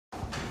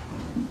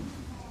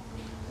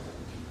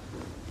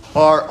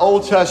Our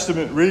Old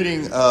Testament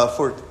reading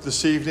for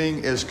this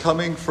evening is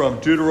coming from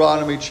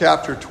Deuteronomy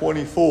chapter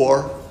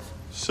 24.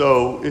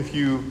 So if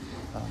you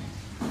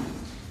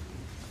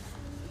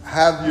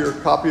have your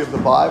copy of the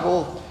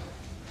Bible,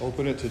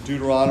 open it to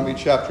Deuteronomy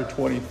chapter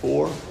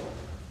 24.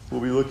 We'll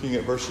be looking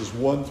at verses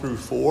 1 through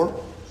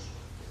 4.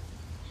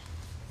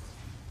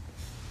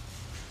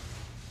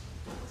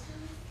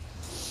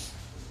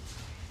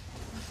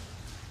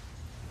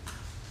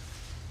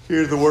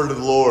 Hear the word of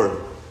the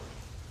Lord.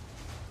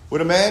 When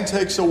a man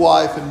takes a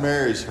wife and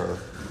marries her,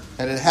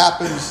 and it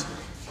happens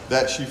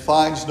that she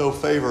finds no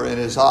favor in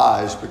his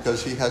eyes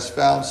because he has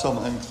found some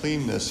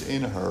uncleanness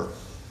in her,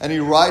 and he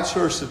writes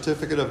her a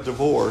certificate of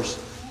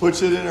divorce,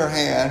 puts it in her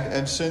hand,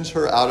 and sends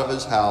her out of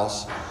his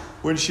house,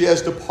 when she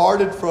has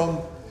departed from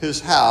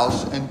his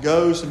house and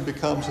goes and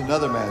becomes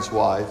another man's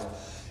wife,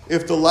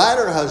 if the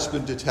latter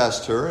husband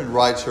detests her and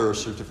writes her a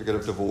certificate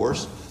of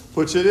divorce,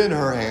 puts it in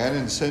her hand,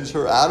 and sends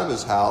her out of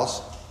his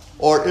house,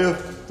 or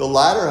if the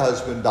latter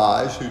husband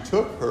dies who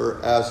took her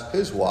as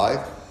his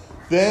wife,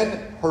 then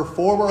her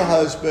former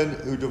husband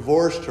who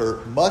divorced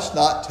her must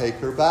not take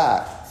her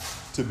back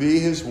to be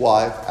his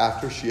wife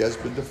after she has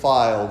been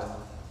defiled.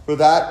 For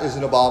that is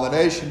an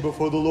abomination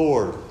before the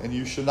Lord, and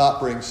you shall not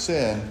bring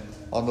sin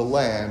on the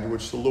land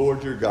which the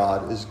Lord your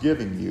God is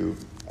giving you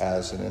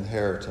as an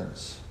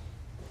inheritance.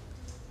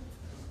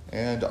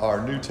 And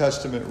our New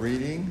Testament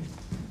reading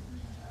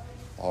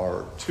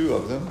are two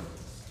of them.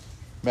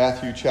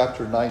 Matthew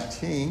chapter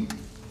 19.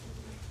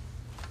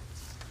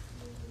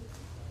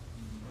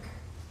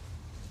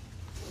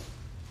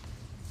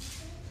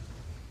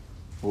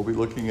 We'll be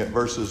looking at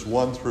verses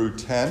 1 through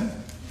 10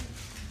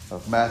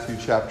 of Matthew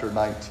chapter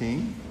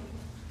 19.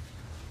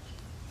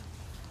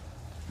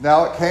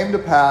 Now it came to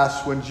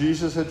pass when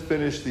Jesus had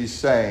finished these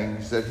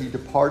sayings that he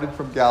departed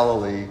from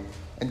Galilee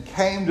and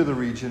came to the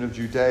region of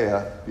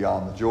Judea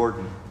beyond the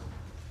Jordan.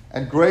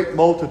 And great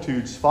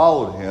multitudes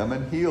followed him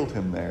and healed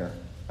him there.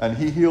 And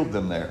he healed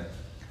them there.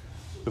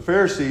 The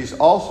Pharisees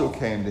also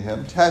came to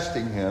him,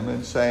 testing him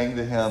and saying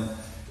to him,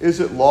 "Is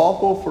it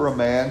lawful for a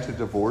man to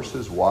divorce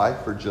his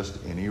wife for just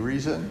any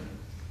reason?"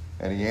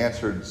 And he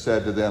answered and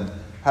said to them,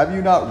 "Have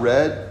you not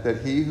read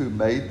that he who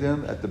made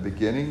them at the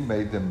beginning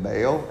made them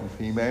male and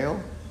female?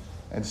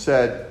 And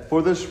said,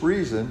 for this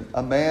reason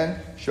a man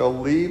shall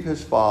leave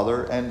his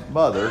father and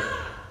mother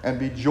and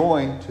be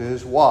joined to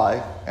his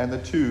wife, and the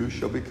two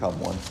shall become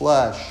one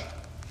flesh.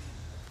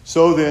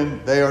 So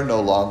then they are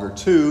no longer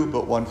two,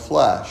 but one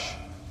flesh.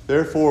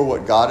 Therefore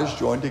what God has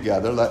joined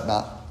together, let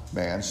not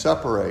man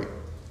separate."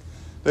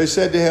 They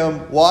said to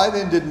him, "Why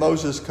then did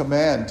Moses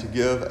command to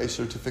give a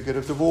certificate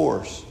of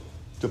divorce,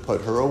 to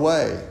put her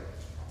away?"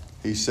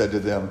 He said to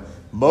them,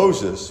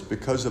 "Moses,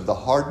 because of the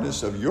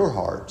hardness of your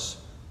hearts,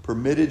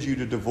 permitted you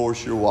to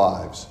divorce your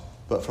wives,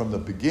 but from the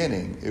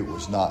beginning it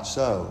was not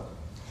so.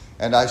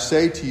 And I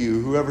say to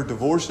you, whoever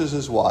divorces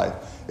his wife,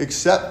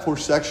 except for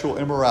sexual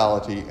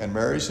immorality, and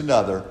marries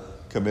another,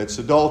 commits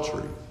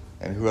adultery.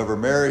 And whoever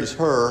marries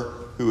her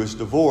who is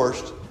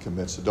divorced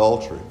commits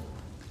adultery."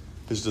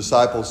 His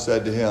disciples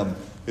said to him,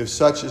 "If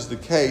such is the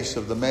case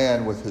of the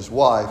man with his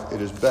wife, it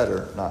is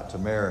better not to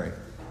marry."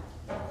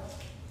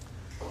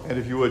 And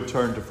if you would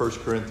turn to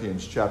 1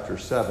 Corinthians chapter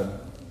 7,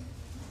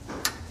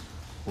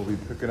 we'll be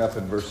picking up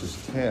in verses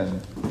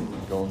 10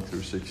 and going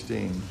through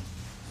 16.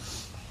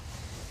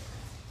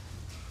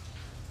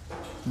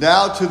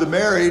 "Now to the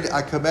married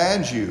I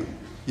command you,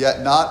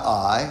 yet not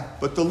I,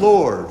 but the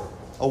Lord.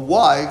 A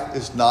wife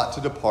is not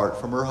to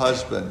depart from her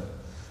husband.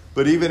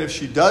 But even if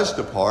she does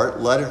depart,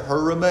 let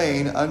her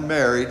remain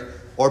unmarried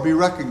or be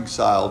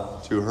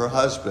reconciled to her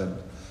husband.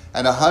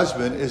 And a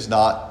husband is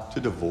not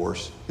to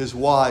divorce his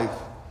wife.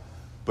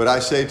 But I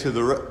say to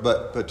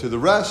the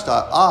rest,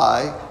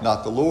 I,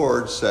 not the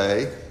Lord,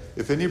 say,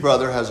 if any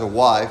brother has a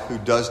wife who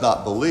does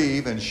not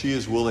believe, and she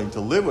is willing to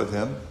live with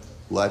him,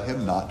 let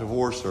him not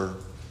divorce her.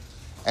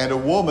 And a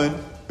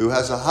woman who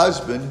has a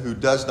husband who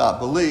does not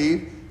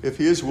believe, if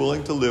he is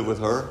willing to live with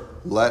her,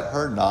 let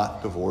her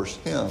not divorce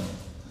him.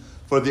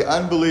 For the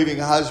unbelieving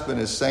husband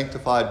is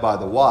sanctified by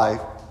the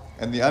wife,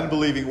 and the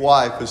unbelieving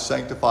wife is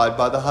sanctified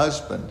by the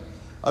husband.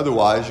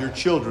 Otherwise your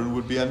children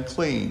would be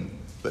unclean,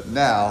 but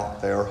now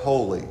they are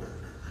holy.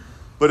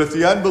 But if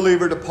the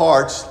unbeliever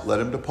departs, let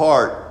him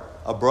depart.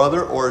 A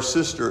brother or a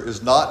sister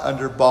is not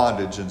under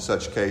bondage in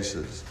such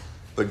cases,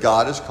 but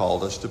God has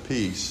called us to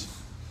peace.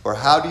 For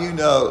how do you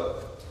know,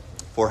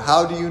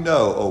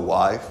 O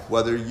wife,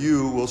 whether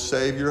you will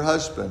save your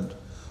husband?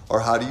 Or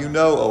how do you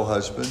know, O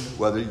husband,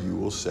 whether you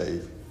will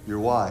save your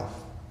wife?"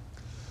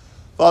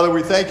 Father,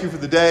 we thank you for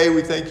the day.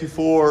 We thank you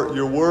for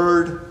your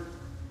word,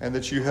 and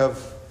that you have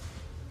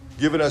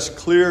given us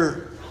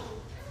clear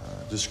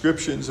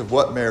descriptions of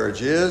what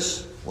marriage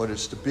is, what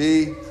it's to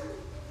be,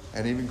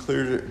 and even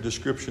clear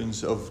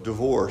descriptions of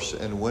divorce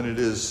and when it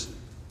is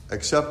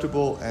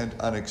acceptable and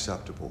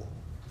unacceptable.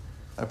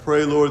 I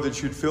pray, Lord,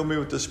 that you'd fill me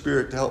with the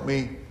Spirit to help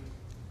me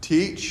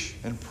teach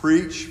and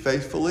preach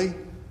faithfully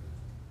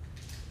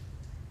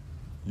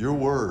your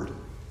word,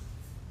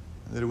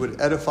 and that it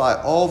would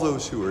edify all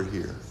those who are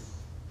here.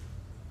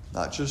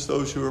 not just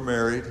those who are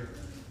married,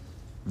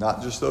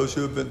 not just those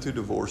who have been through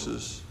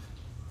divorces,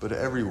 but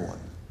everyone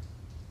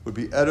would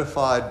be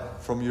edified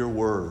from your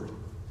word,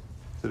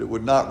 that it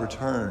would not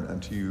return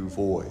unto you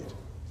void,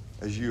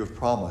 as you have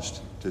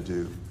promised to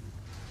do.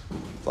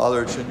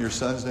 Father, it's in your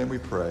Son's name we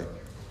pray.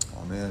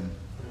 Amen.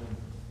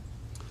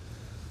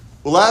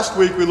 Well, last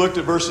week we looked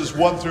at verses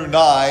 1 through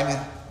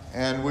 9,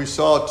 and we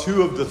saw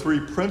two of the three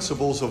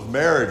principles of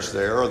marriage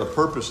there, or the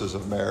purposes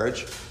of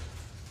marriage.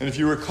 And if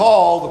you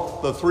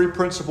recall, the three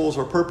principles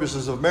or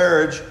purposes of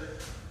marriage,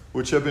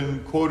 which have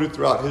been quoted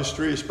throughout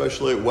history,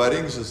 especially at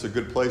weddings, is a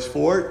good place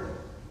for it,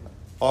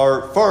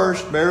 are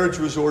first, marriage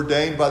was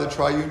ordained by the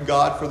triune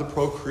God for the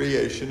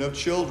procreation of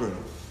children.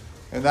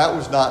 And that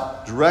was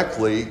not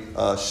directly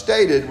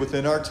stated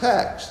within our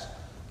text.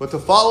 But the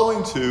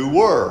following two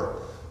were.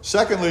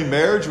 Secondly,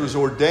 marriage was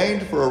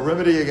ordained for a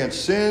remedy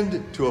against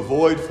sin to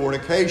avoid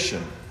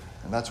fornication.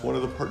 And that's one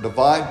of the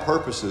divine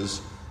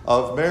purposes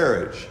of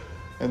marriage.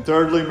 And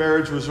thirdly,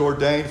 marriage was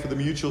ordained for the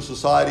mutual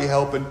society,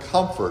 help, and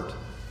comfort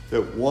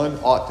that one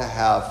ought to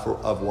have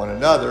of one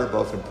another,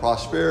 both in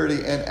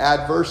prosperity and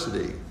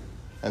adversity.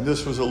 And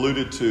this was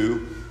alluded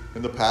to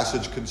in the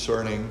passage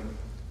concerning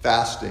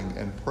fasting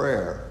and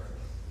prayer.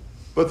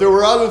 But there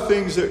were other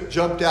things that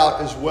jumped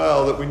out as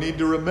well that we need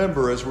to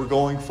remember as we're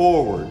going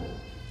forward.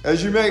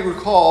 As you may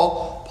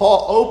recall,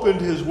 Paul opened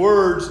his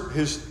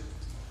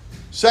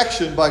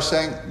section by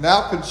saying,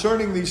 "Now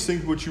concerning these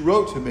things which you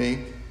wrote to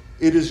me,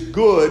 it is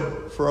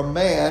good for a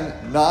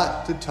man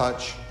not to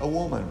touch a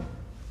woman."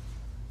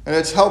 And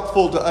it's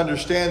helpful to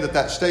understand that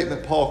that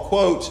statement Paul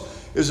quotes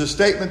is a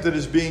statement that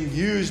is being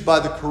used by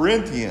the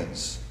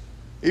Corinthians.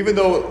 Even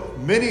though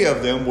many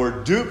of them were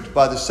duped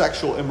by the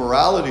sexual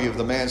immorality of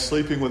the man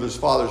sleeping with his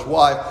father's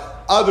wife,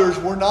 others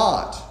were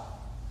not.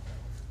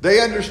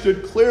 They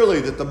understood clearly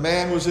that the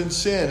man was in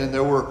sin and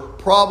there were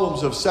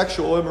problems of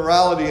sexual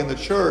immorality in the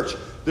church.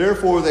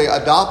 Therefore, they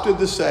adopted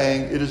the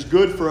saying, "It is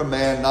good for a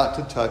man not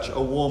to touch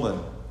a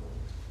woman,"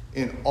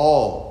 in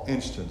all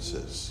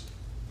instances.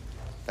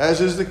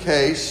 As is the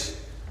case,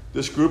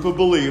 this group of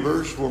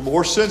believers were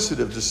more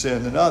sensitive to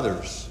sin than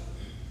others.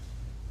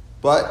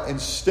 But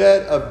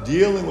instead of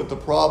dealing with the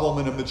problem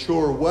in a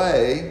mature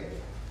way,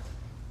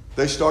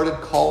 they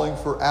started calling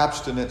for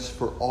abstinence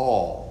for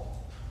all.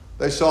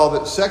 They saw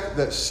that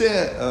the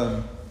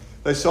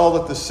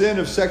sin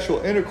of sexual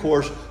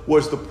intercourse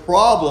was the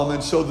problem,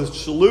 and so the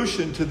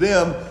solution to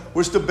them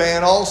was to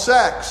ban all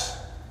sex.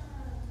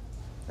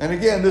 And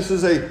again, this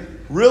is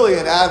really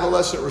an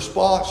adolescent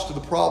response to the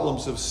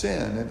problems of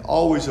sin, and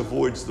always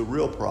avoids the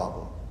real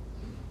problem,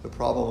 the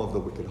problem of the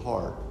wicked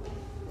heart.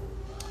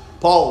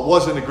 Paul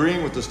wasn't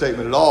agreeing with the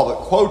statement at all, but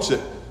quotes it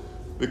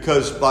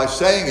because by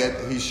saying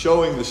it, he's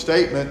showing the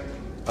statement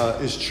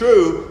is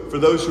true for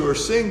those who are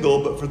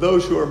single, but for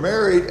those who are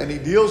married, and he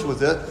deals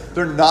with it,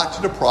 they're not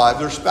to deprive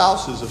their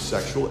spouses of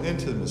sexual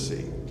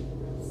intimacy,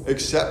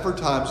 except for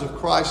times of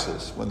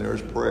crisis when there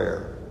is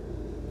prayer.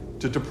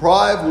 To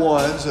deprive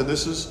one's, and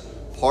this is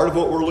part of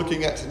what we're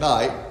looking at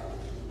tonight,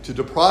 to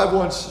deprive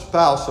one's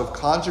spouse of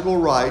conjugal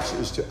rights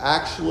is to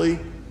actually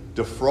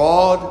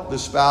defraud the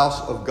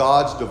spouse of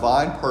God's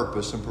divine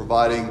purpose in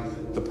providing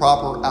the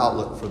proper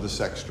outlet for the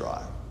sex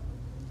drive.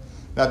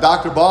 Now,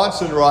 Greg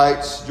Bahnsen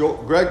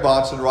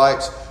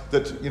writes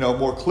that,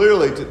 more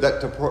clearly that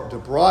to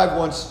deprive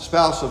one's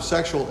spouse of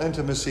sexual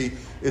intimacy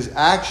is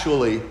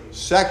actually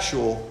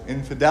sexual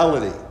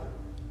infidelity,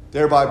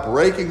 thereby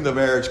breaking the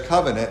marriage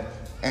covenant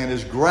and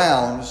is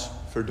grounds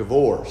for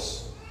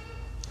divorce.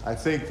 I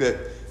think that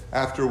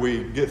after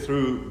we get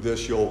through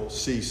this, you'll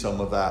see some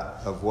of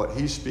that, of what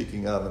he's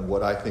speaking of and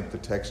what I think the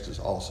text is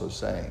also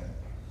saying.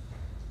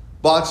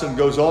 Bahnsen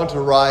goes on to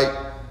write,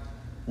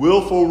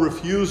 "Willful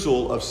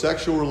refusal of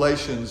sexual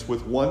relations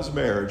with one's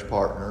marriage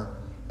partner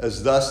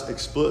is thus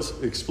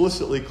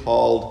explicitly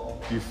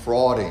called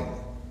defrauding,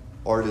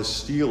 or it is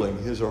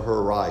stealing his or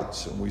her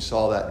rights." And we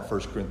saw that in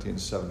 1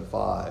 Corinthians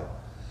 7:5.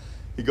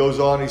 He goes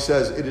on, he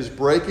says, "It is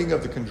breaking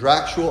of the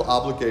contractual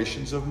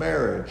obligations of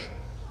marriage."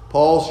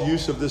 Paul's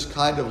use of this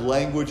kind of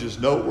language is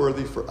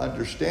noteworthy for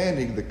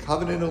understanding the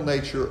covenantal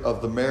nature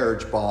of the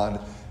marriage bond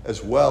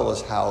as well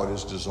as how it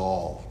is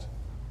dissolved.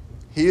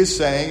 He is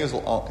saying,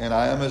 and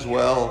I am as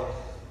well,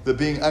 that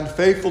being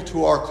unfaithful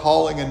to our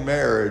calling in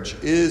marriage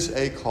is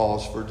a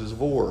cause for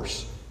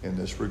divorce in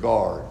this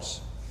regards.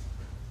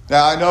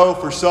 Now, I know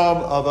for some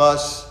of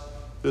us,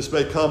 this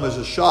may come as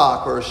a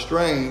shock or a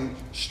strain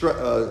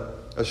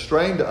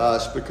to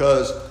us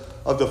because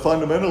of the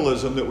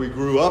fundamentalism that we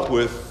grew up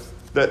with,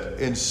 that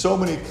in so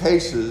many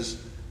cases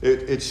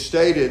it's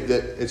stated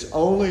that it's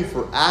only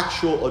for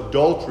actual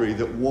adultery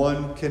that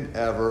one can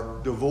ever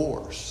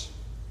divorce.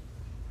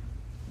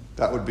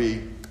 That would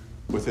be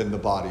within the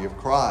body of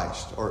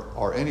Christ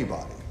or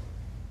anybody.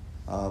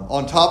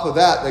 On top of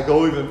that, they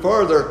go even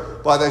further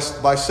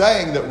by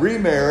saying that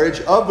remarriage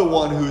of the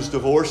one who's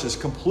divorced is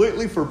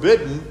completely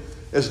forbidden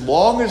as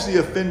long as the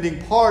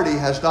offending party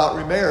has not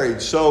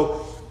remarried.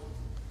 So,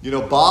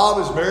 Bob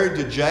is married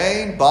to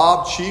Jane.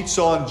 Bob cheats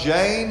on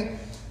Jane.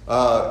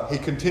 He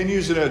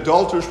continues in an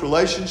adulterous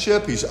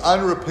relationship. He's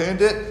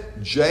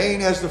unrepentant. Jane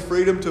has the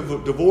freedom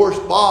to divorce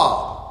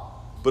Bob.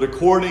 But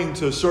according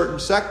to certain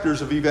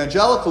sectors of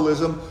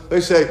evangelicalism, they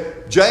say,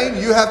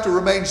 Jane, you have to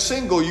remain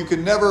single. You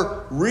can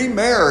never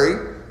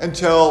remarry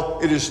until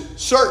it is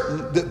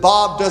certain that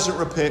Bob doesn't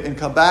repent and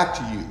come back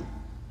to you.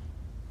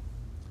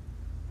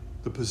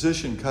 The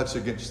position cuts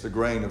against the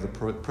grain of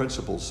the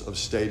principles of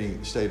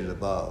stated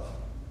above.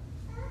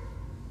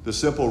 The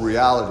simple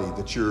reality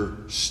that you're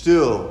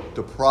still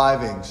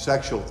depriving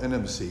sexual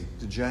intimacy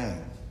to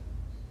Jane.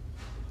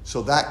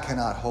 So that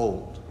cannot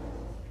hold.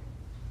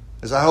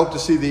 As I hope to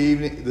see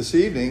this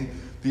evening,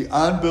 the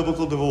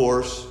unbiblical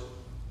divorce,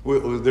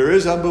 there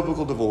is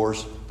unbiblical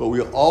divorce, but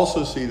we'll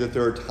also see that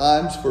there are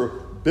times for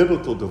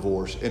biblical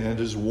divorce, and it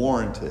is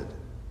warranted.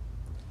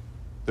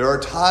 There are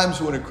times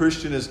when a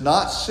Christian is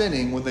not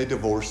sinning when they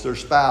divorce their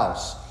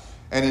spouse,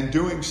 and in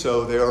doing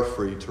so, they are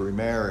free to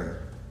remarry.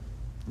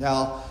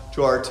 Now,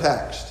 to our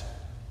text,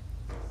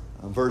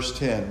 verse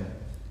 10.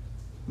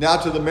 Now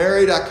to the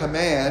married I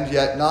command,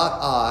 yet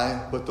not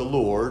I, but the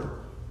Lord.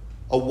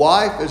 A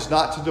wife is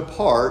not to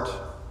depart,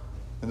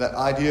 and that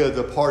idea of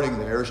departing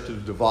there is to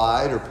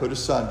divide or put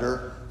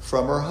asunder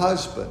from her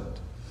husband.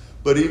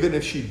 But even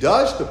if she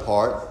does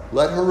depart,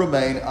 let her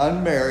remain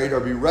unmarried or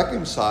be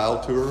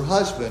reconciled to her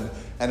husband,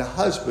 and a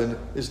husband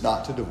is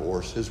not to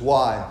divorce his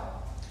wife.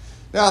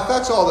 Now, if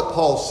that's all that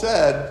Paul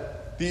said,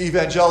 the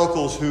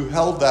evangelicals who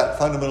held that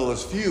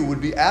fundamentalist view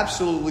would be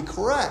absolutely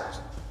correct.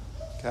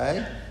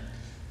 Okay?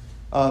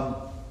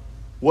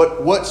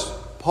 What's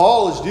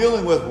Paul is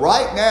dealing with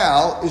right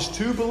now is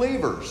two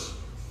believers,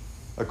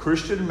 a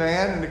Christian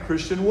man and a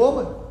Christian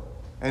woman.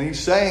 And he's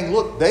saying,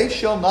 look, they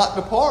shall not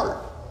depart.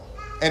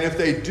 And if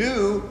they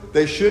do,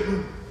 they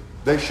should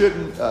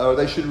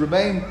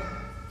remain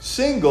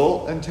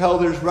single until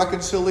there's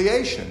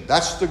reconciliation.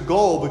 That's the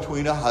goal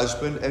between a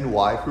husband and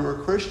wife who are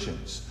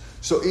Christians.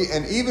 So,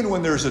 and even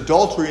when there's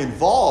adultery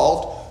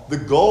involved, the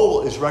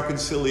goal is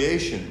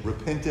reconciliation,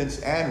 repentance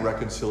and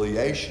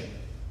reconciliation.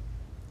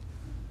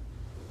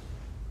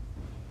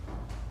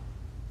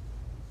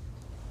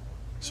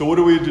 So what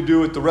are we to do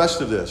with the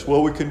rest of this?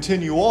 Well, we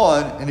continue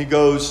on, and he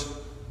goes,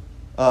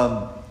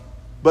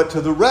 but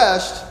to the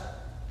rest,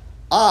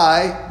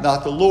 I,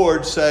 not the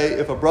Lord, say,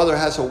 if a brother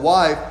has a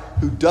wife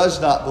who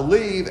does not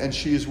believe and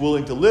she is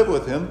willing to live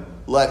with him,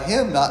 let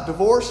him not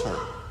divorce her.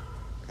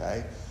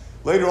 Okay?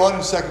 Later on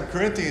in 2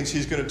 Corinthians,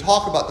 he's going to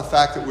talk about the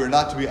fact that we're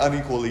not to be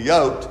unequally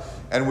yoked,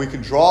 and we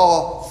can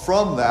draw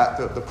from that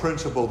the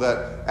principle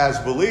that as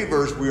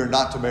believers, we are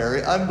not to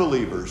marry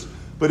unbelievers.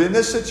 But in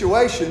this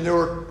situation, there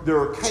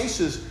were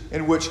cases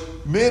in which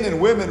men and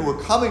women were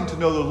coming to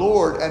know the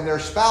Lord and their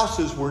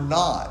spouses were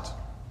not.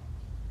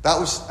 That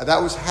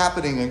was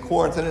happening in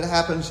Corinth, and it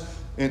happens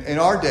in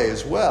our day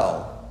as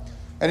well.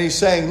 And he's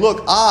saying,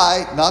 look,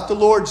 I, not the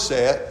Lord,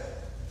 say it.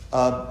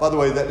 By the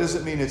way, that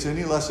doesn't mean it's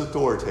any less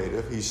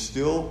authoritative. He's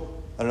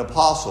still an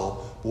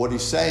apostle. But what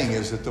he's saying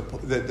is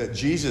that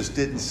Jesus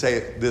didn't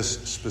say this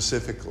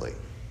specifically.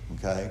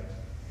 Okay?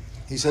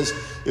 He says,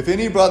 if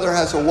any brother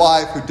has a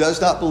wife who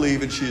does not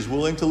believe and she is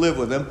willing to live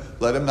with him,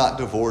 let him not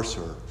divorce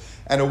her.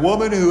 And a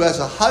woman who has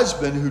a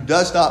husband who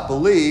does not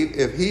believe,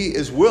 if he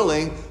is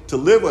willing to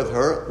live with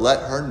her,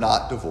 let her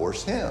not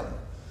divorce him.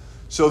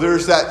 So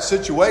there's that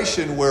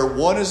situation where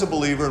one is a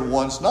believer and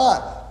one's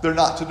not. They're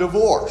not to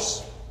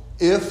divorce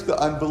if the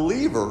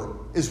unbeliever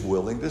is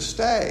willing to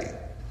stay.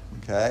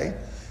 Okay?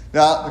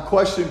 Now, the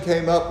question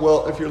came up,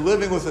 well, if you're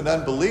living with an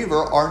unbeliever,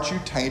 aren't you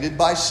tainted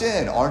by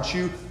sin? Aren't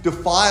you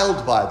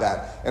defiled by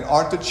that? And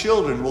aren't the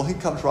children? Well, he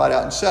comes right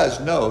out and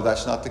says, no,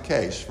 that's not the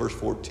case. Verse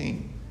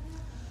 14.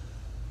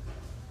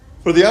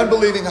 For the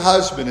unbelieving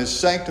husband is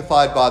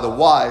sanctified by the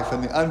wife,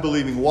 and the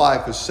unbelieving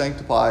wife is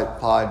sanctified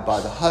by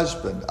the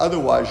husband.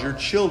 Otherwise, your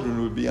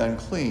children would be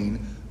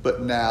unclean,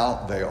 but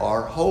now they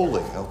are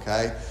holy.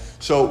 Okay?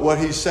 So what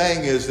he's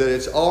saying is that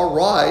it's all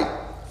right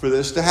for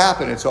this to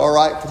happen. It's all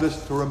right for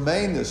this to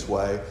remain this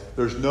way.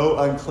 There's no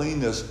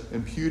uncleanness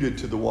imputed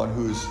to the one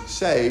who's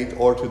saved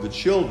or to the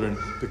children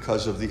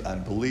because of the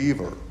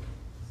unbeliever.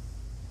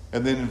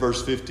 And then in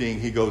verse 15,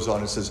 he goes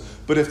on and says,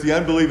 but if the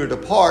unbeliever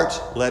departs,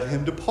 let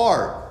him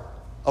depart.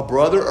 A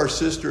brother or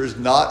sister is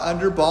not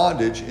under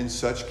bondage in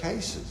such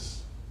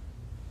cases.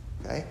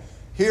 Okay?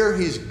 Here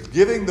he's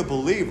giving the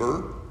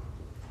believer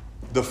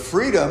the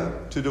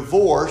freedom to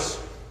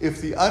divorce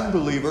if the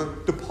unbeliever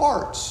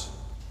departs.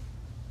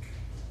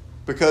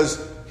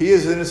 Because he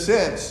is, in a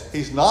sense,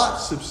 he's not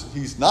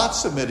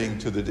submitting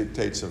to the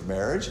dictates of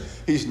marriage.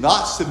 He's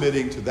not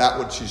submitting to that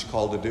what she's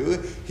called to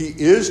do. He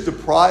is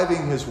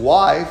depriving his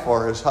wife,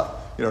 or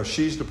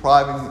she's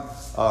depriving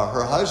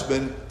her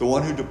husband, the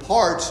one who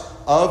departs,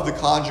 of the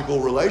conjugal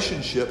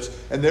relationships,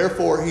 and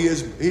therefore he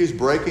is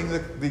breaking the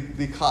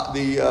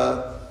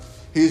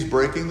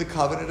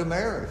covenant of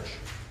marriage.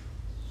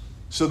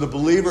 So the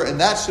believer in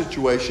that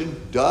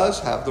situation does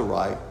have the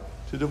right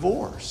to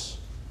divorce.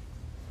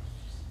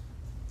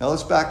 Now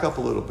let's back up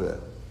a little bit.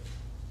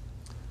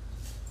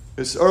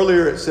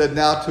 Earlier it said,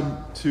 now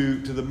to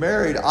the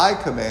married I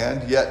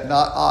command, yet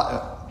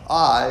not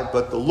I,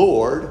 but the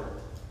Lord.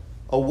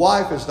 A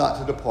wife is not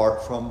to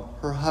depart from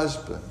her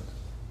husband.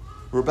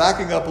 We're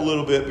backing up a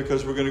little bit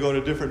because we're going to go in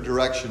a different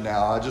direction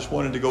now. I just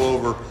wanted to go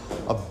over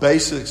a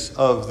basics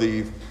of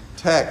the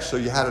text so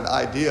you had an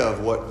idea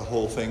of what the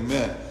whole thing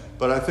meant.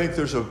 But I think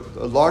there's a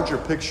larger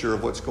picture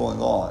of what's going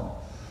on.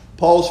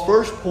 Paul's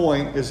first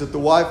point is that the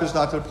wife is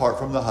not to depart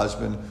from the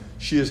husband.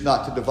 She is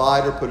not to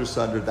divide or put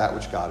asunder that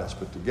which God has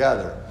put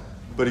together.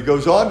 But he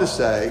goes on to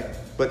say,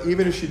 but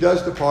even if she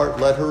does depart,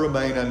 let her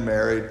remain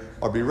unmarried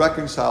or be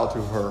reconciled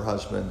to her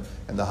husband,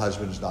 and the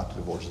husband is not to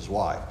divorce his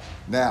wife.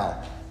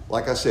 Now,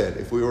 like I said,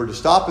 if we were to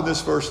stop in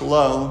this verse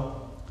alone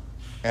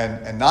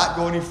and not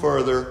go any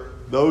further,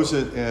 those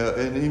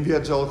in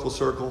evangelical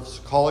circles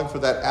calling for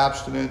that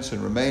abstinence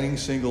and remaining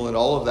single and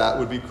all of that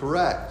would be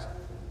correct.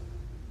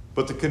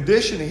 But the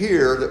condition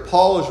here that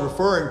Paul is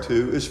referring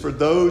to is for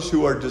those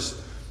who are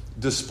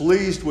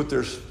displeased with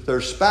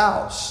their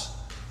spouse.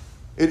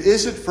 It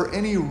isn't for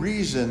any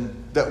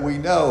reason that we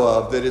know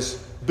of that is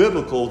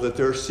biblical that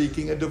they're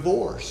seeking a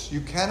divorce.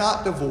 You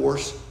cannot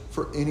divorce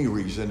for any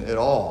reason at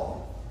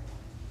all,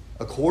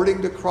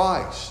 according to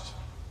Christ.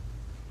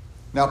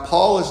 Now,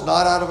 Paul is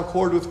not out of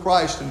accord with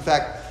Christ. In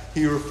fact,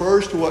 he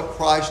refers to what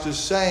Christ is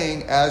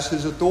saying as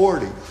his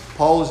authority.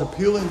 Paul is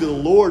appealing to the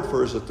Lord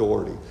for his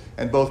authority.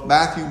 And both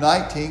Matthew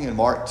 19 and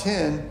Mark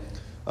 10,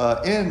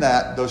 in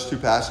those two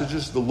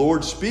passages, the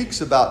Lord speaks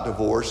about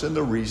divorce and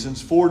the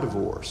reasons for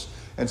divorce.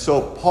 And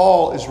so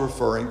Paul is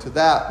referring to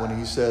that when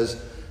he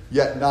says,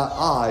 yet not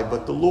I,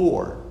 but the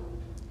Lord.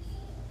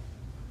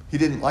 He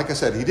didn't, like I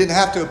said, he didn't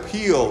have to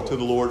appeal to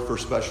the Lord for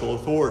special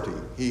authority.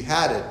 He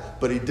had it,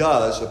 but he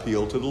does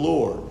appeal to the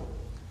Lord.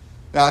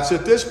 Now, it's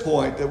at this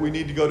point that we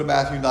need to go to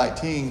Matthew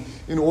 19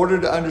 in order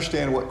to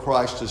understand what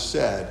Christ has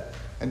said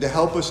and to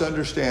help us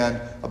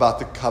understand about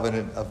the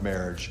covenant of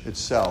marriage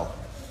itself.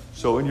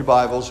 So in your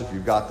Bibles, if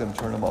you've got them,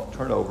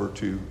 turn over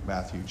to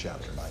Matthew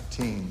chapter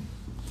 19.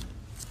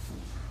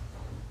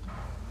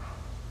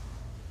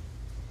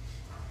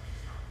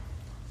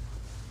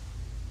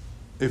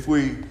 If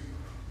we,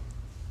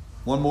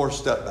 one more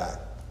step back,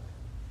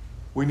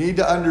 we need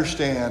to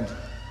understand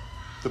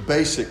the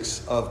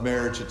basics of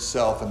marriage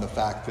itself and the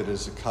fact that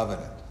it's a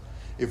covenant.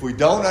 If we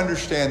don't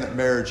understand that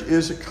marriage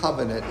is a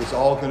covenant, it's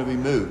all going to be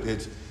moot.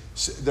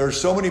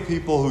 There's so many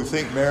people who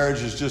think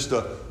marriage is just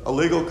a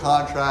legal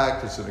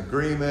contract, it's an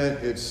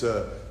agreement, it's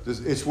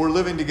we're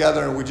living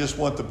together and we just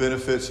want the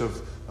benefits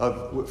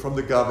from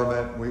the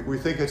government. We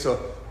think it's a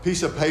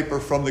piece of paper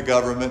from the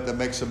government that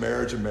makes a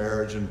marriage,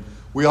 and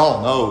we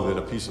all know that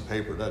a piece of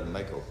paper doesn't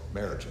make a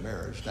marriage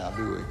now,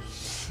 do we?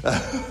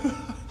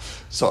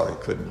 Sorry,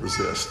 couldn't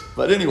resist.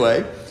 But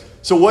anyway,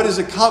 so what is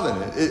a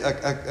covenant?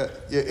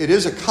 It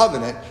is a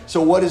covenant.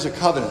 So what is a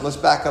covenant? Let's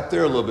back up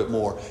there a little bit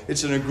more.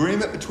 It's an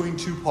agreement between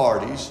two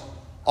parties,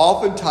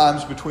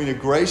 oftentimes between a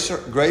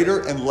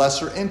greater and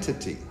lesser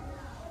entity,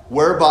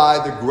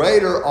 whereby the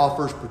greater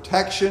offers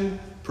protection,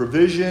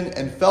 provision,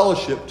 and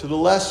fellowship to the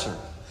lesser.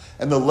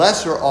 And the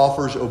lesser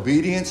offers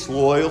obedience,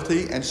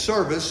 loyalty, and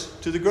service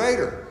to the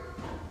greater.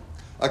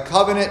 A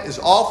covenant is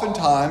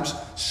oftentimes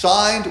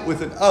signed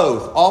with an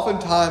oath,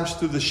 oftentimes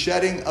through the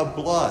shedding of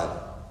blood.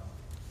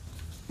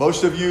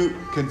 Most of you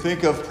can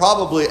think of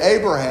probably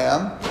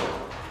Abraham.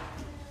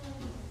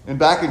 And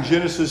back in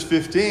Genesis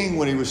 15,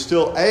 when he was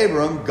still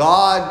Abram,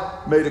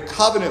 God made a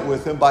covenant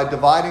with him by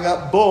dividing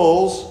up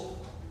bulls,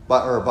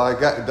 by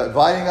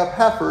dividing up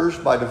heifers,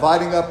 by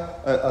dividing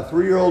up a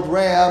 3-year-old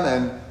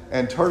ram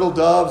and turtle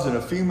doves and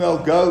a female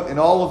goat and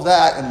all of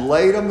that, and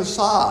laid them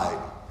aside.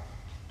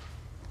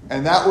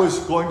 And that was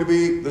going to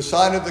be the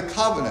sign of the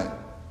covenant,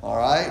 all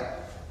right?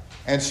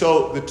 And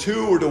so the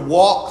two were to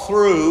walk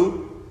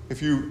through.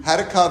 If you had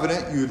a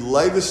covenant, you'd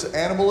lay this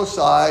animal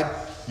aside,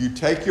 you'd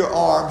take your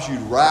arms,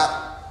 you'd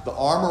wrap the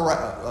arm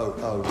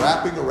around,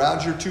 wrapping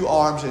around your two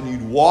arms, and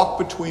you'd walk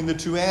between the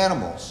two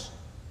animals.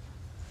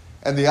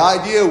 And the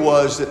idea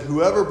was that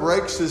whoever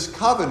breaks this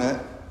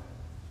covenant,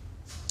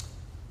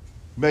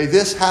 may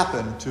this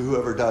happen to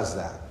whoever does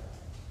that.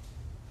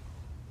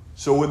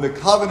 So when the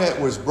covenant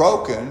was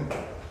broken,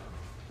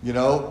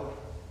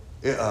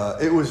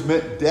 it was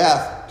meant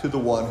death to the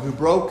one who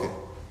broke it.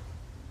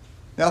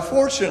 Now,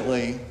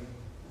 fortunately,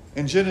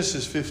 in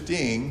Genesis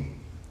 15,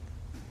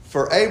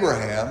 for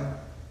Abraham,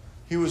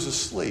 he was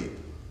asleep.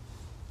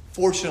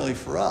 Fortunately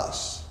for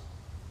us,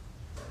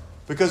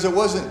 because it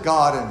wasn't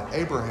God and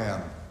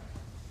Abraham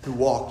who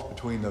walked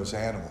between those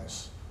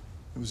animals.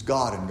 It was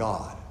God and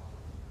God.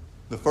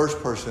 The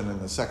first person and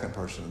the second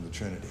person of the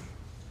Trinity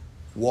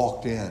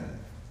walked in.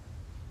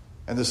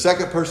 And the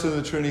second person of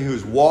the Trinity who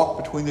has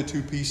walked between the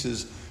two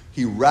pieces,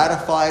 he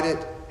ratified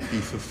it, he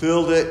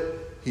fulfilled it,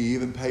 he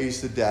even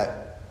pays the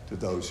debt to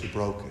those who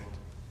broke it.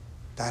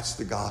 That's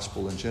the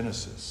gospel in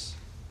Genesis.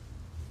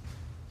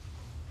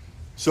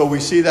 So we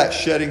see that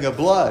shedding of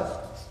blood.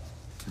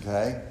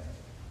 Okay?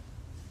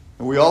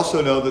 And we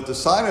also know that the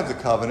sign of the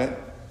covenant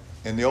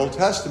in the Old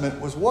Testament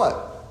was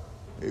what?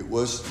 It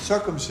was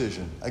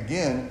circumcision.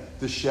 Again,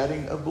 the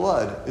shedding of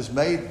blood is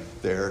made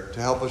there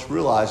to help us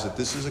realize that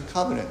this is a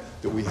covenant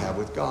that we have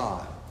with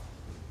God.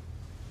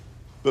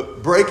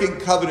 But breaking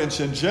covenants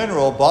in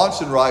general,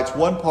 Bahnsen writes,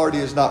 one party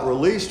is not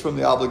released from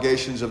the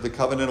obligations of the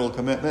covenantal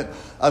commitment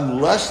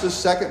unless the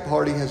second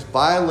party has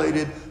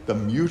violated the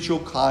mutual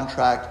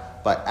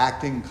contract by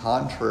acting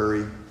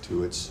contrary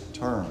to its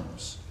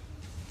terms.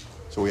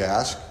 So we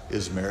ask,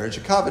 is marriage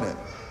a covenant?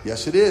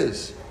 Yes, it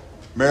is.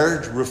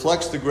 Marriage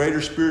reflects the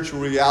greater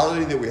spiritual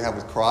reality that we have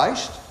with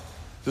Christ.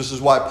 This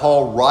is why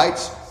Paul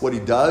writes what he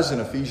does in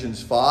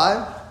Ephesians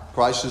 5.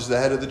 Christ is the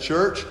head of the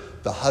church,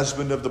 the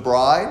husband of the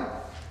bride.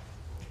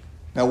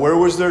 Now, where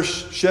was there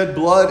shed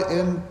blood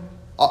in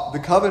the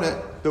covenant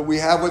that we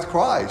have with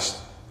Christ?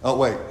 Oh,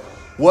 wait.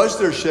 Was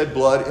there shed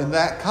blood in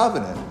that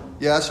covenant?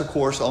 Yes, of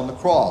course, on the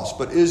cross.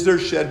 But is there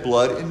shed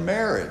blood in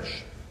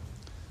marriage?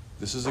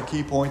 This is a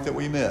key point that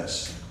we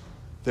miss.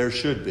 There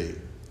should be.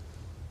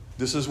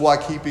 This is why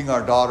keeping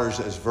our daughters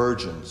as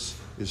virgins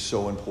is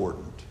so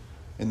important.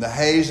 In the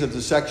haze of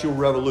the sexual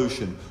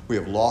revolution, we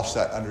have lost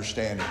that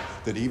understanding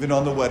that even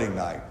on the wedding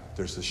night,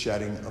 there's the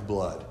shedding of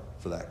blood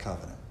for that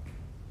covenant.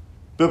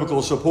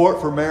 Biblical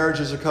support for marriage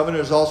as a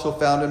covenant is also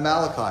found in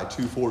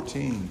Malachi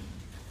 2:14.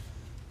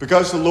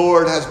 Because the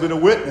Lord has been a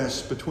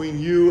witness between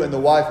you and the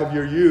wife of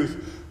your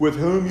youth, with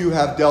whom you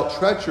have dealt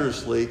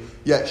treacherously,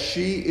 yet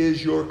she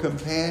is your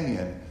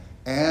companion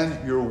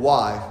and your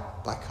wife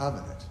by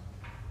covenant.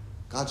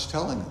 God's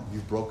telling them,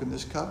 you've broken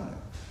this covenant.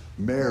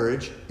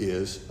 Marriage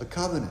is a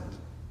covenant.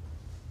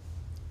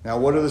 Now,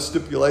 what are the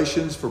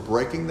stipulations for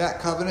breaking that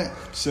covenant?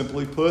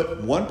 Simply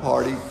put, one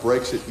party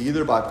breaks it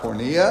either by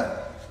pornea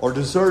or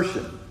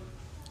desertion.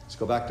 Let's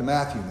go back to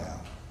Matthew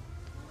now.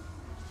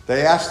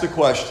 They asked the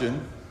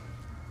question,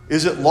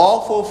 is it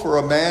lawful for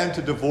a man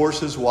to divorce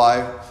his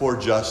wife for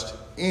just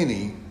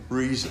any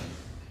reason?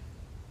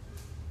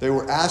 They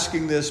were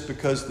asking this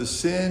because the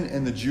sin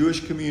in the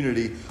Jewish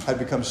community had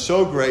become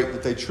so great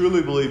that they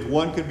truly believed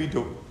one could be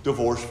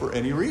divorced for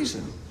any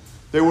reason.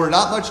 They were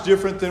not much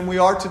different than we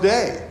are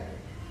today,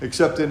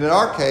 except that in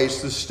our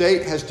case, the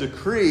state has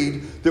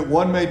decreed that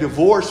one may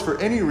divorce for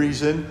any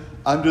reason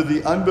under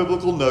the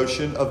unbiblical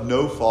notion of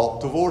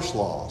no-fault divorce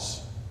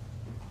laws.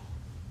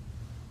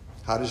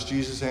 How does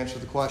Jesus answer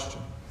the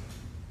question?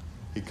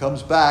 He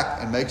comes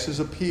back and makes his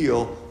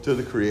appeal to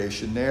the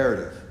creation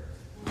narrative.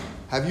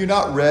 Have you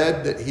not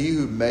read that he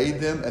who made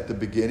them at the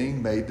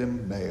beginning made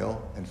them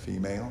male and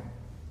female?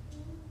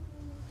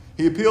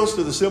 He appeals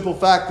to the simple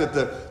fact that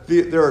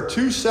there are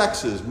two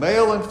sexes,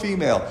 male and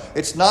female.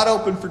 It's not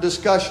open for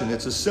discussion.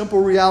 It's a simple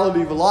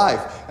reality of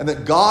life, and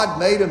that God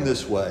made them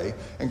this way.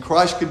 And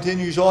Christ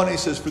continues on. He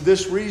says, for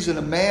this reason,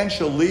 a man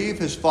shall leave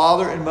his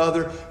father and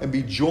mother and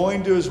be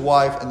joined to his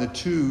wife, and the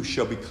two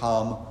shall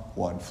become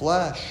one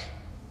flesh.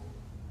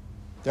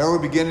 There we're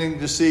beginning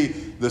to see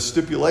the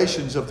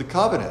stipulations of the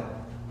covenant.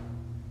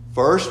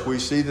 First, we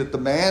see that the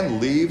man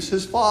leaves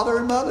his father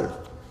and mother.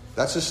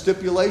 That's a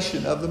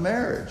stipulation of the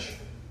marriage.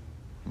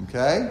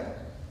 Okay?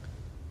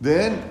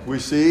 Then we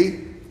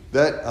see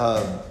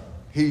that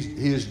he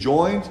is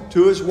joined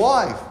to his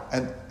wife.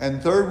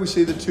 And third, we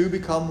see the two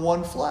become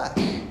one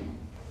flesh.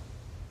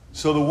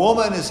 So the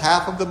woman is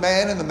half of the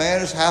man and the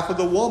man is half of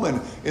the woman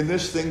in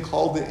this thing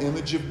called the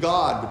image of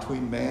God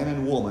between man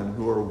and woman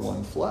who are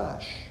one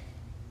flesh.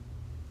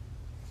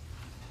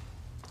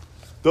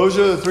 Those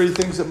are the three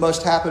things that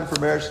must happen for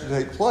marriage to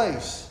take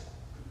place.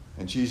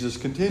 And Jesus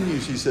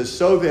continues. He says,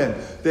 so then,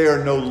 they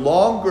are no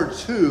longer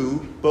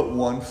two, but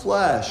one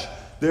flesh.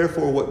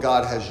 Therefore, what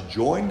God has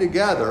joined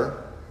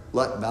together,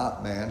 let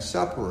not man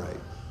separate.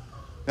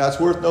 Now, it's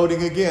worth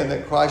noting again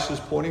that Christ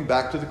is pointing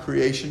back to the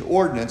creation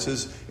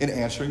ordinances in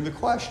answering the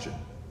question.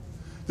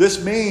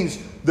 This means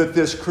that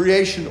this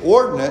creation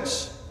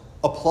ordinance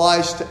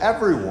applies to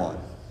everyone,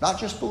 not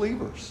just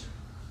believers.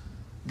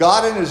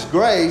 God in his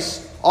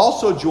grace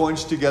also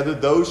joins together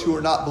those who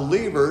are not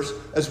believers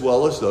as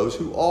well as those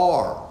who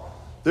are.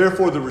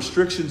 Therefore, the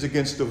restrictions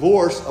against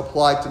divorce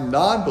apply to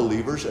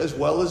non-believers as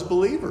well as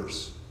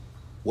believers.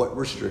 What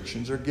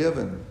restrictions are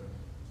given?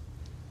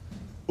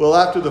 Well,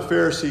 after the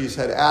Pharisees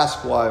had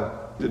asked why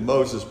did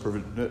Moses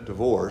permit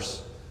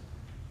divorce,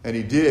 and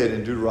he did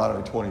in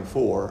Deuteronomy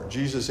 24,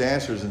 Jesus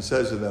answers and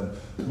says to them,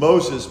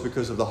 Moses,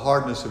 because of the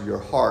hardness of your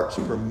hearts,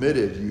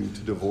 permitted you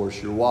to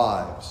divorce your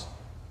wives.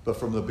 But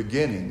from the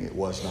beginning, it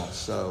was not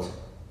so.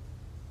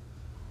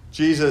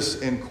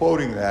 Jesus, in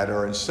quoting that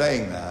or in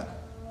saying that,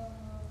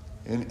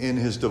 in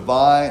his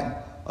divine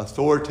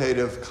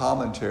authoritative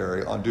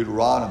commentary on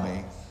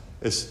Deuteronomy,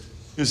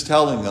 is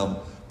telling them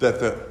that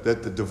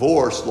the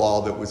divorce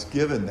law that was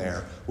given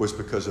there was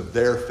because of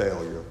their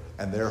failure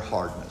and their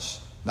hardness,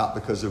 not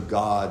because of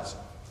God's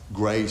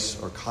grace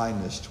or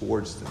kindness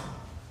towards them.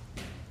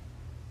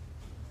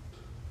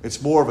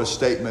 It's more of a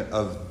statement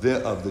of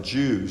the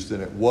Jews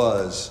than it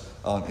was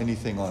on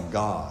anything on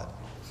God.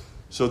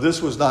 So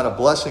this was not a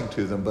blessing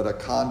to them, but a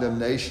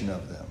condemnation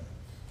of them.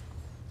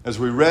 As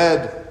we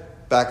read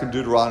back in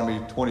Deuteronomy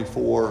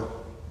 24,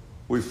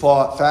 we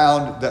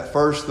found that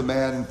first the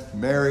man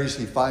marries,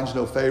 he finds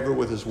no favor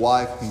with his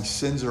wife, he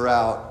sends her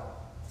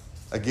out,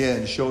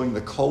 again showing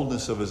the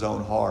coldness of his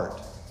own heart.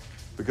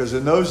 Because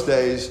in those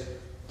days,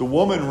 the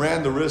woman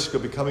ran the risk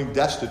of becoming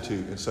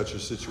destitute in such a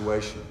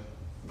situation.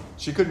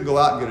 She couldn't go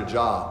out and get a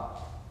job.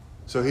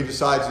 So he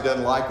decides he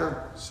doesn't like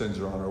her, sends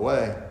her on her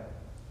way.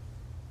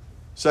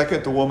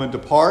 Second, the woman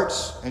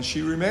departs and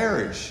she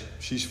remarries.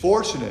 She's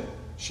fortunate.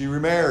 She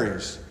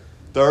remarries.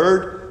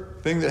 Third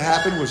thing that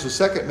happened was the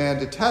second man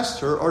detests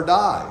her or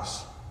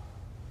dies.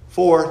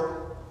 Fourth,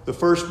 the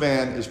first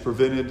man is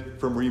prevented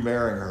from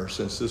remarrying her,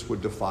 since this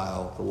would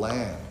defile the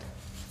land.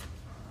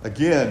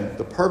 Again,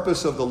 the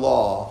purpose of the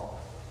law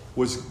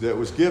that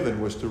was given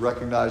was to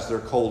recognize their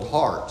cold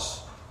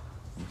hearts.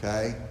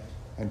 Okay?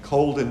 And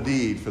cold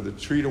indeed, for to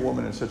treat a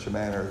woman in such a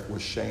manner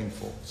was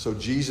shameful. So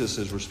Jesus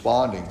is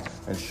responding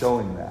and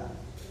showing that.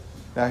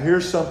 Now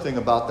here's something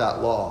about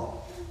that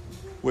law.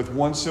 With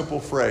one simple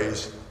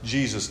phrase,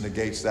 Jesus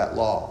negates that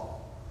law.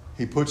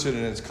 He puts it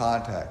in its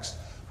context.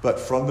 But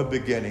from the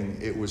beginning,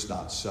 it was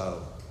not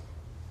so.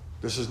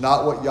 This is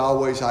not what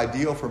Yahweh's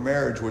ideal for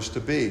marriage was to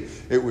be.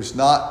 It was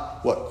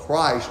not what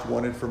Christ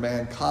wanted for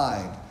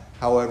mankind.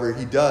 However,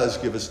 he does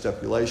give a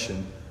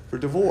stipulation for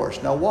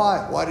divorce. Now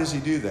why? Why does he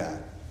do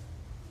that?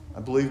 I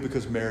believe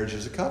because marriage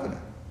is a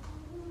covenant.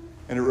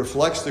 And it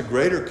reflects the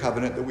greater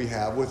covenant that we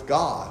have with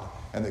God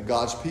and that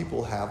God's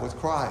people have with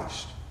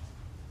Christ.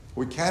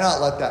 We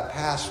cannot let that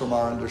pass from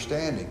our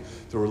understanding.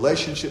 The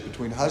relationship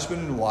between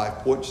husband and wife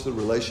points to the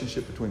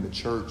relationship between the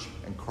church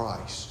and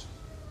Christ.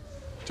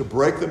 To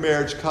break the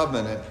marriage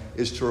covenant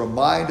is to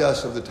remind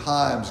us of the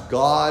times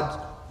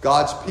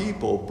God's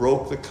people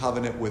broke the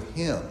covenant with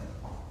him.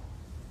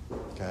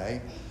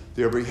 Okay?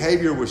 Their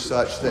behavior was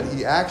such that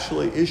he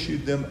actually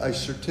issued them a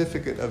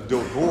certificate of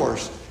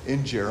divorce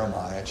in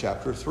Jeremiah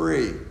chapter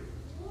 3.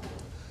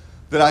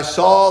 Then I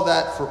saw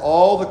that for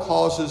all the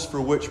causes for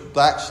which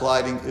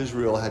backsliding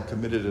Israel had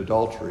committed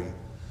adultery,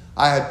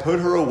 I had put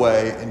her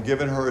away and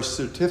given her a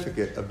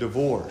certificate of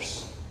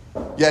divorce.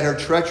 Yet her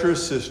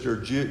treacherous sister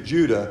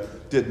Judah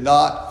did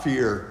not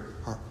fear,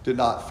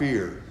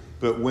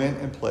 but went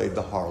and played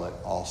the harlot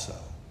also.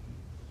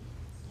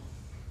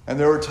 And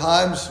there are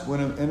times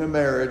when in a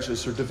marriage a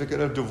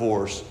certificate of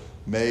divorce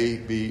may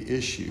be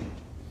issued.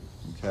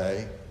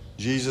 Okay?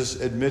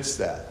 Jesus admits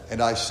that. And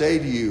I say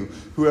to you,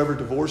 whoever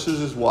divorces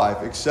his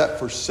wife except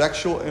for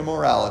sexual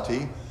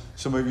immorality,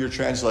 some of your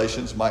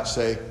translations might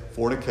say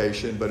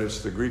fornication, but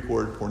it's the Greek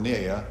word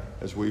pornea,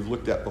 as we've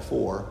looked at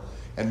before,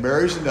 and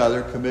marries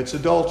another commits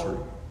adultery.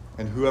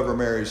 And whoever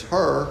marries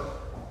her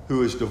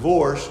who is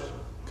divorced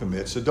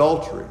commits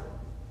adultery.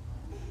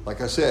 Like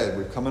I said,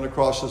 we've come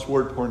across this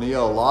word pornea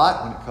a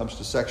lot when it comes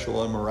to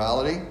sexual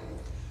immorality.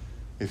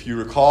 If you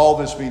recall,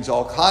 this means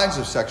all kinds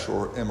of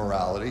sexual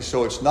immorality.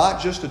 So it's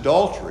not just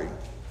adultery.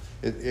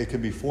 It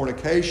can be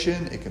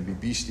fornication. It can be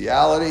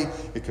bestiality.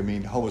 It can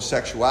mean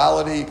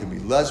homosexuality. It can be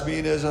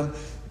lesbianism.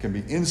 It can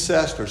be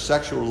incest or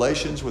sexual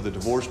relations with a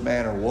divorced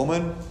man or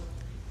woman.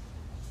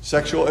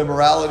 Sexual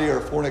immorality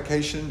or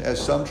fornication, as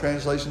some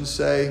translations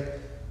say,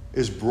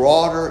 is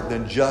broader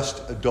than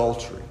just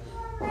adultery.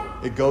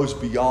 It goes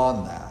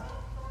beyond that.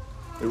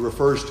 It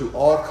refers to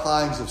all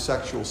kinds of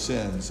sexual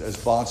sins, as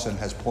Bonson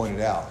has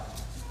pointed out.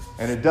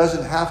 And it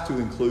doesn't have to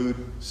include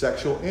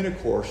sexual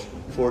intercourse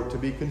for it to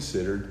be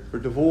considered for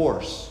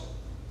divorce.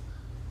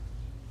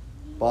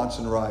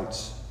 Bonson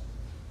writes,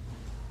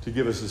 to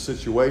give us a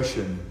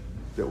situation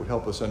that would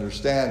help us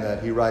understand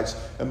that, he writes,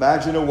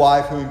 imagine a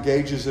wife who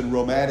engages in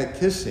romantic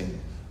kissing,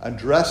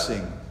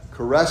 undressing,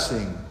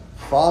 caressing,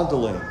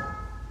 fondling,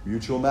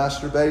 mutual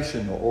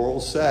masturbation, or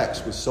oral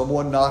sex with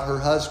someone not her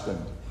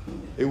husband.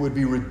 It would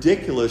be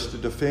ridiculous to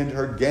defend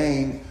her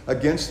gain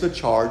against the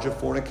charge of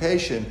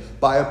fornication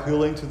by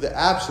appealing to the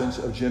absence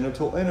of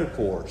genital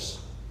intercourse.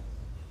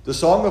 The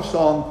Song of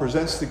Songs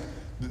presents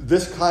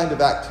this kind of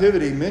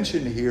activity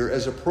mentioned here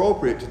as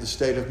appropriate to the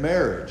state of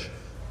marriage,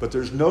 but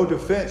there's no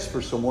defense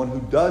for someone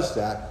who does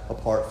that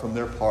apart from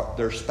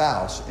their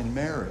spouse in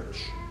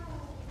marriage.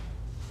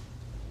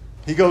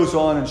 He goes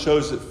on and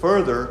shows it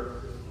further.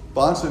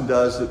 Bonson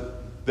does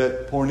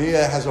that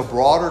pornea has a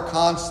broader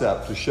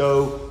concept to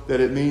show that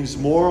it means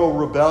moral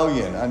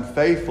rebellion,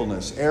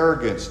 unfaithfulness,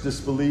 arrogance,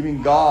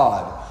 disbelieving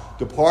God,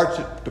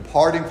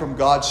 departing from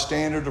God's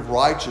standard of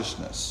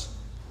righteousness.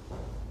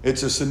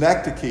 It's a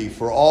synecdoche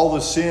for all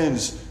the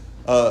sins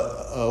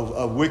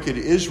of wicked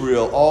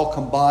Israel, all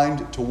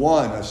combined to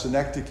one. A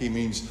synecdoche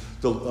means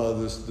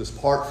this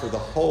part for the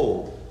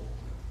whole,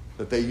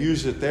 that they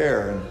use it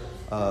there.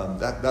 And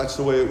that's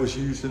the way it was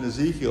used in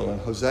Ezekiel and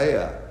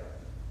Hosea.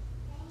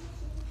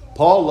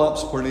 Paul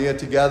lumps pornea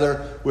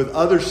together with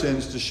other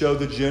sins to show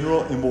the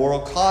general immoral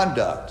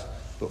conduct,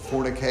 but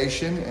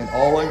fornication and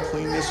all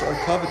uncleanness are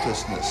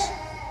covetousness.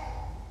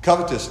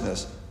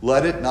 Covetousness,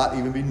 let it not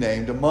even be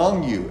named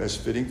among you as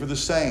fitting for the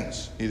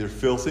saints, neither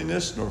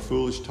filthiness, nor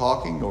foolish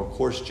talking, nor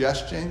coarse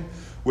jesting,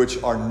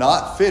 which are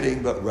not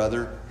fitting, but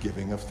rather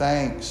giving of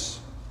thanks.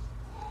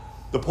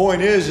 The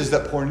point is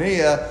that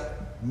pornea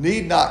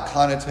need not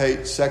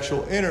connotate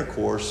sexual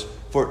intercourse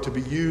for it to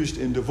be used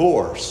in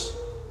divorce.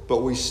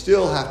 But we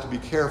still have to be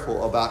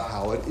careful about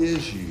how it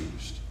is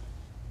used.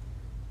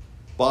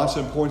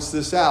 Bonson points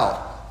this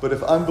out. But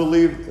if the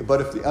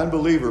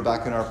unbeliever,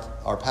 back in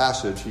our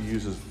passage, he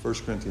uses 1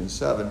 Corinthians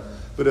 7,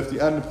 but But if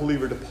the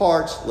unbeliever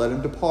departs, let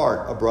him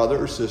depart. A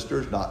brother or sister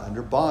is not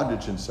under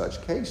bondage in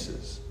such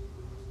cases.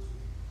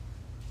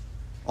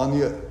 On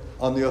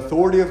the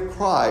authority of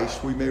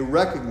Christ, we may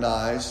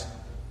recognize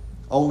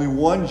only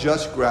one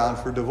just ground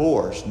for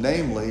divorce,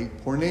 namely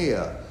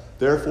pornea.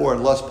 Therefore,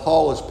 unless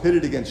Paul is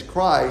pitted against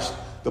Christ,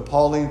 the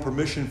Pauline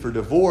permission for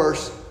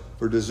divorce,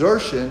 for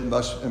desertion,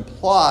 must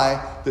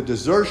imply that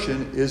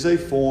desertion is a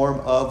form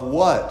of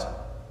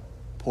what?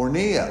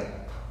 Pornea,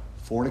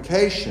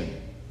 fornication,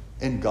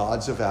 in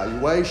God's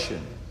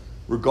evaluation,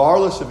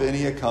 regardless of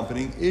any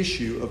accompanying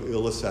issue of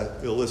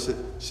illicit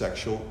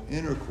sexual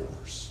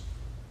intercourse.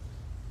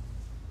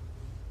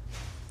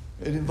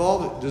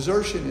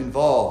 Desertion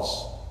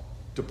involves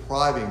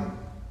depriving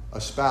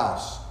a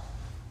spouse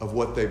of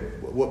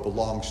what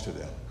belongs to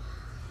them.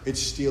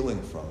 It's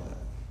stealing from them.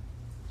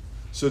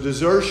 So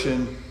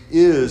desertion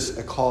is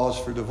a cause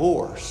for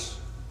divorce.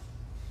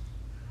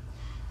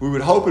 We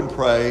would hope and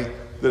pray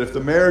that if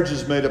the marriage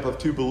is made up of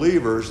two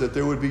believers, that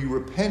there would be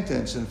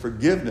repentance and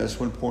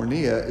forgiveness when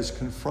pornea is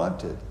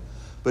confronted.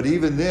 But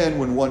even then,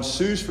 when one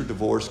sues for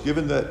divorce,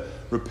 given that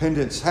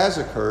repentance has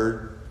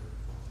occurred,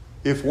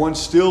 if one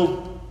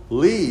still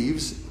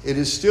leaves, it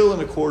is still in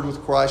accord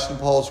with Christ and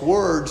Paul's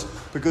words,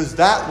 because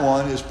that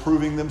one is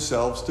proving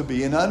themselves to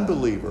be an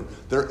unbeliever.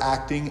 They're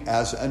acting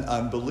as an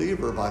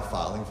unbeliever by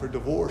filing for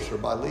divorce or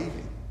by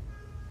leaving.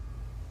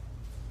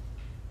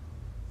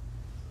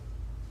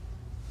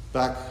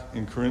 Back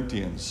in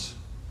Corinthians.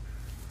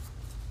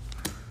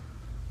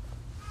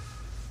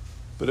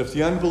 But if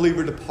the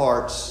unbeliever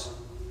departs,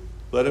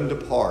 let him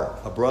depart.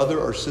 A brother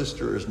or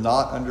sister is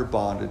not under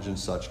bondage in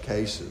such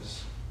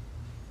cases.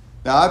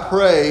 Now, I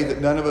pray that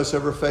none of us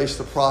ever face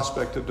the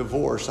prospect of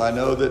divorce. I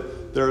know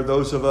that there are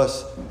those of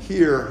us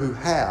here who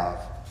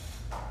have.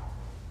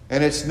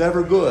 And it's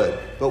never good.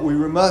 But we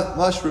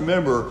must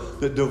remember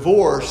that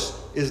divorce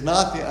is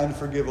not the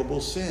unforgivable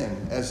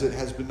sin, as it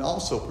has been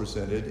also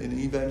presented in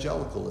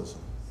evangelicalism.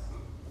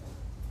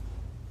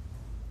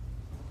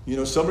 You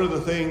know, some of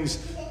the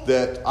things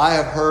that I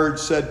have heard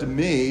said to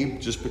me,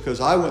 just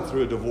because I went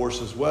through a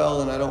divorce as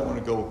well, and I don't want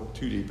to go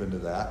too deep into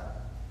that,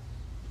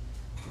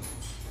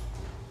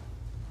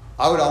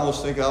 I would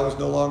almost think I was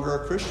no longer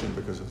a Christian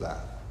because of that.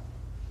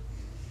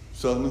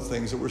 Some of the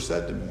things that were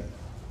said to me,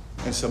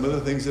 and some of the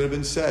things that have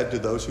been said to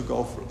those who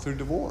go through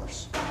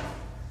divorce.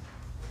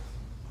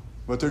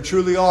 But there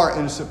truly are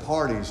innocent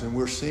parties, and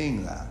we're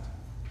seeing that.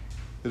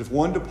 That if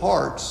one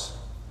departs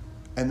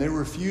and they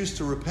refuse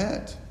to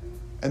repent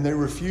and they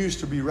refuse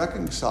to be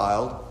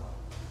reconciled,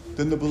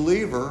 then the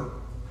believer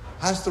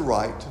has the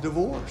right to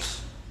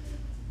divorce.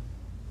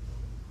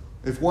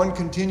 If one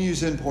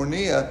continues in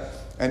pornea,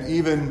 and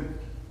even,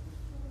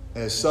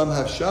 as some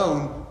have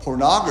shown,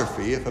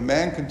 pornography, if a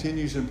man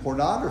continues in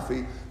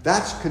pornography,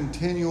 that's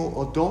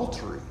continual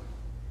adultery.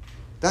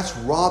 That's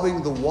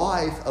robbing the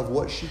wife of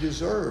what she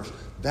deserves.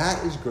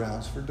 That is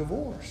grounds for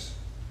divorce.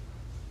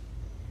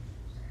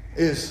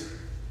 Is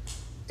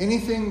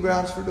anything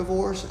grounds for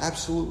divorce?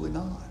 Absolutely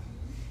not.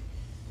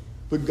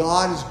 But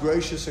God is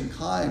gracious and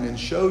kind and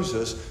shows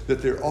us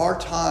that there are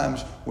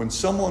times when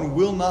someone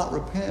will not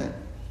repent,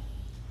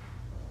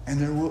 and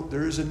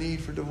there is a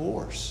need for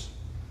divorce.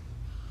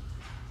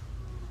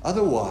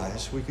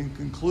 Otherwise, we can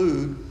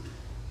conclude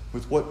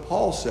with what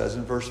Paul says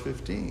in verse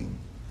 15.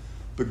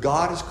 But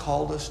God has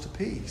called us to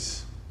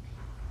peace.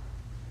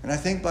 And I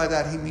think by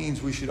that he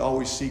means we should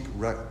always seek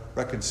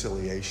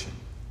reconciliation.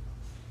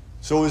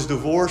 So is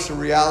divorce a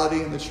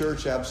reality in the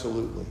church?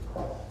 Absolutely.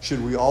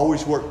 Should we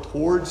always work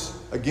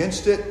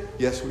against it?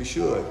 Yes, we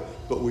should.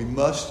 But we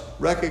must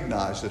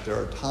recognize that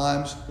there are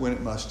times when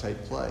it must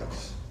take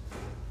place.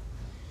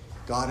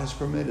 God has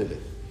permitted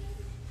it.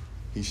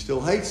 He still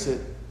hates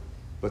it,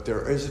 but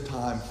there is a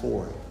time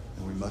for it,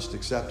 and we must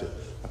accept it.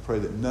 I pray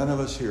that none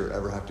of us here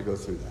ever have to go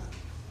through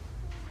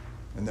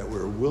that, and that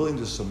we're willing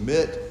to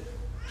submit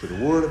to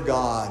the Word of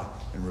God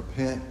and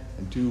repent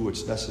and do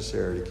what's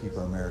necessary to keep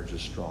our marriages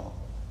strong.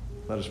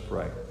 Let us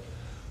pray.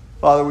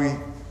 Father, we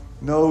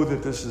know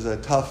that this is a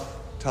tough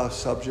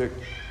subject,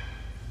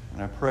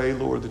 and I pray,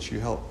 Lord, that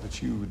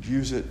you would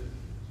use it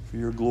for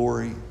your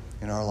glory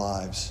in our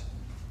lives.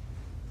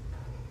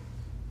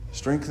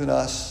 Strengthen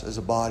us as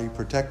a body,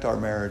 protect our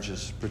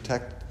marriages,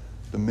 protect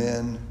the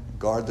men,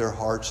 guard their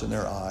hearts and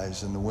their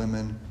eyes, and the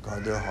women,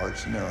 guard their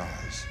hearts and their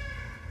eyes.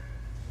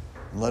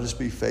 And let us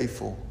be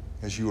faithful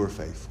as you are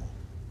faithful.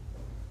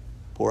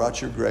 Pour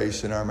out your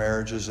grace in our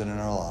marriages and in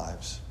our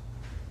lives.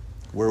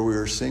 Where we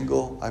are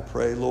single, I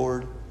pray,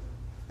 Lord,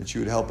 that you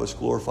would help us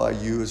glorify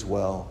you as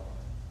well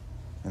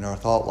in our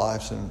thought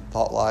lives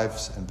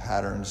and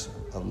patterns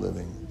of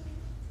living,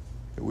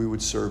 that we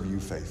would serve you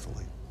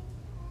faithfully.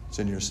 It's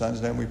in your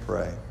Son's name we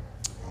pray.